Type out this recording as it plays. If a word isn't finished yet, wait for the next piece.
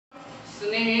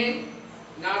স্নেহের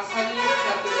নার্সারির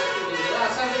ছাত্রছাত্রীবৃন্দ,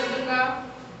 আশা করি তোমরা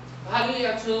ভালোই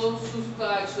আছো, সুস্থ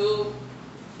আছো,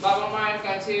 বাবা মায়ের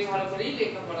কাছে ভালো করেই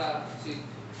লেখাপড়া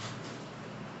শিখছো।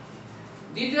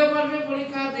 দ্বিতীয় পর্বে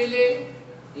পরীক্ষা দিলে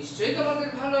নিশ্চয়ই তোমাদের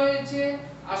ভালো হয়েছে।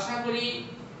 আশা করি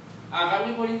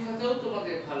আগামী পরীক্ষাতেও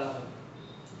তোমাদের ভালো হবে।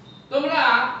 তোমরা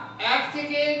 1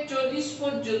 থেকে 40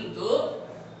 পর্যন্ত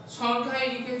সংখ্যায়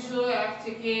লিখেছো, 1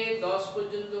 থেকে 10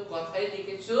 পর্যন্ত কথায়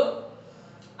লিখেছো।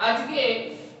 আজকে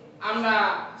আমরা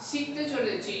শিখতে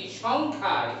চলেছি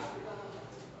সংখ্যায়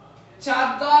 4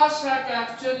 10 1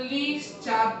 41,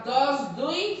 4 10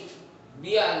 2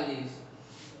 42।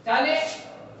 তাহলে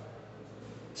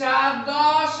 4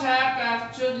 10 1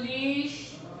 41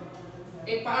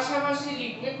 এই পাশাপাশি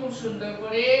লিখবে খুব সুন্দর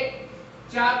করে।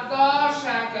 4 10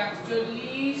 1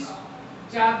 41,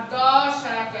 4 10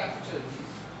 1 41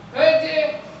 হয়েছে।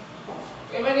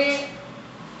 এবারে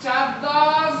 4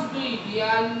 10 2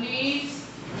 42,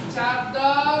 4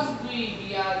 10 2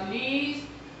 42,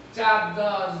 4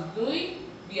 10 2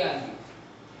 42।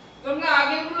 তোমরা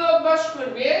আগেরগুলো অভ্যাস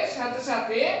করবে, সাথে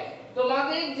সাথে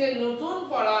তোমাদের যে নতুন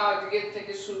পড়া আজকের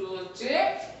থেকে শুরু হচ্ছে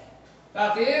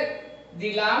তাতে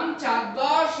দিলাম 4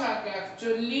 10 1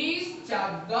 41,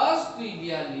 4 10 2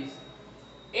 42।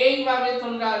 এইভাবে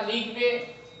তোমরা লিখবে,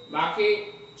 মাকে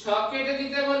ছক কেটে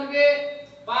দিতে বলবে,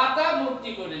 পাতা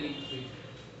ভর্তি করে লিখবে।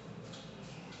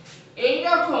 এই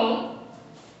রকম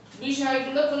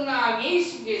বিষয়গুলো তোমরা আগেই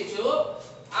শিখেছো।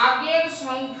 আগের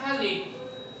সংখ্যা লেখো।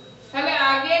 তাহলে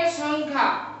আগের সংখ্যা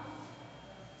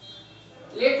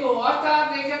লেখো, অর্থাৎ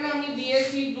এখানে আমি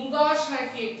দিয়েছি 2 10 1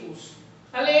 21।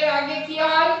 তাহলে এর আগে কি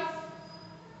হয়?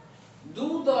 2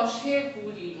 10 এ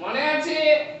 20, মনে আছে?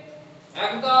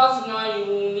 1 10 9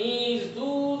 19,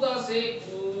 2 10 এ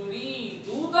 20,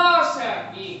 2 10 1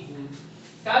 21।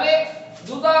 তাহলে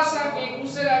 2 10 1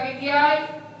 21 এর আগে কি হয়?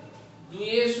 2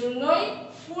 এ 0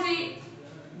 20।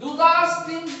 2 10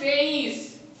 3 23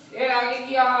 এর আগে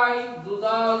কি হয়? 2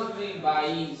 10 2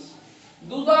 22।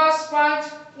 2 10 5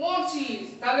 25,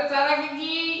 তাহলে তার আগে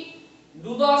কি?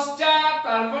 2 10 4,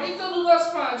 তারপরেই তো 2 10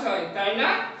 5 হয়, তাই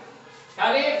না?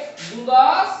 তাহলে 2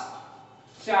 10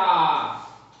 4।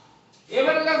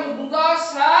 এবারে দেখো 2 10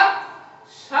 7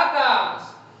 27।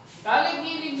 তাহলে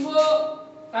কি লিখবো?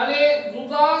 তাহলে 2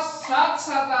 10 7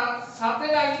 27, 7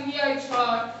 এর আগে কি হয়?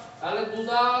 6, তাহলে 2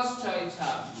 10 6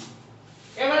 26।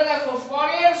 এবারে দেখো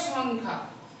পরের সংখ্যা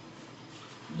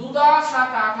 2 10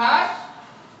 7 28।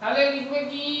 তাহলে লিখবে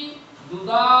কি? 2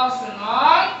 10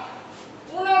 9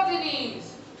 29।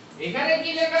 এখানে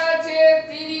কি লেখা আছে?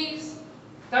 30।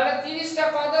 তাহলে 30 টা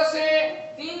কত আছে?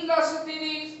 3 10 এ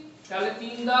 30। তাহলে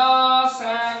 3 10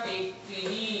 1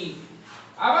 31।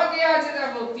 আবার কি আছে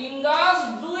দেখো? 3 10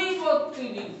 2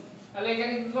 32। তাহলে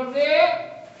এখানে কি করবে?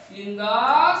 3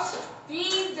 10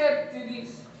 3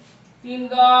 33। 3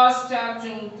 10 4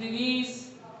 34।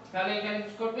 তাহলে এখানে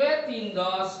কি করবে? 3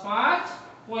 10 5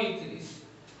 35।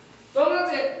 তোমরা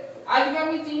যে আজকে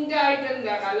আমি তিনটে আইটেম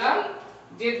দেখালাম,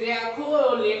 যে দেখো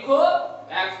লেখো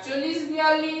 41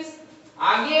 42,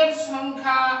 আগের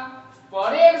সংখ্যা,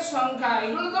 পরের সংখ্যা,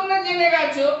 এগুলো তোমরা জেনে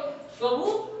গেছো। তবু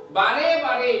বারে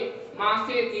বারে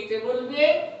মাকে দিতে বলবে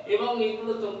এবং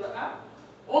এগুলো তোমরা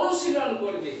অনুশীলন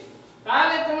করবে।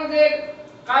 তাহলে তোমাদের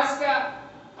কাজটা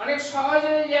অনেক সহজ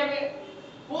হয়ে যাবে।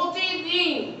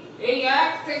 প্রতিদিন এই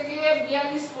 1 থেকে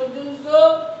 42 পর্যন্ত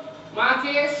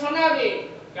মাকে শোনাবে।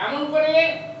 কেমন করে?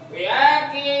 1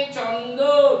 এ চন্দ্র,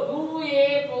 2 এ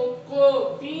পক্ষ,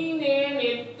 3 এ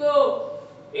নেত্র।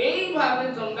 এইভাবে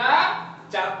তোমরা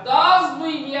 4 10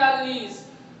 2 42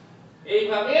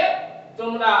 এইভাবে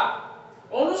তোমরা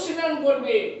অনুশীলন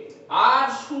করবে আর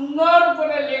সুন্দর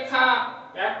করে লেখা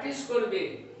প্র্যাকটিস করবে।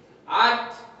 আজ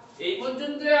এই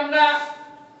পর্যন্ত আমরা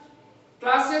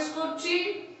ক্লাস শেষ করছি।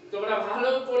 তোমরা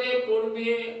ভালো করে পড়বে,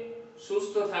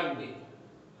 সুস্থ থাকবে।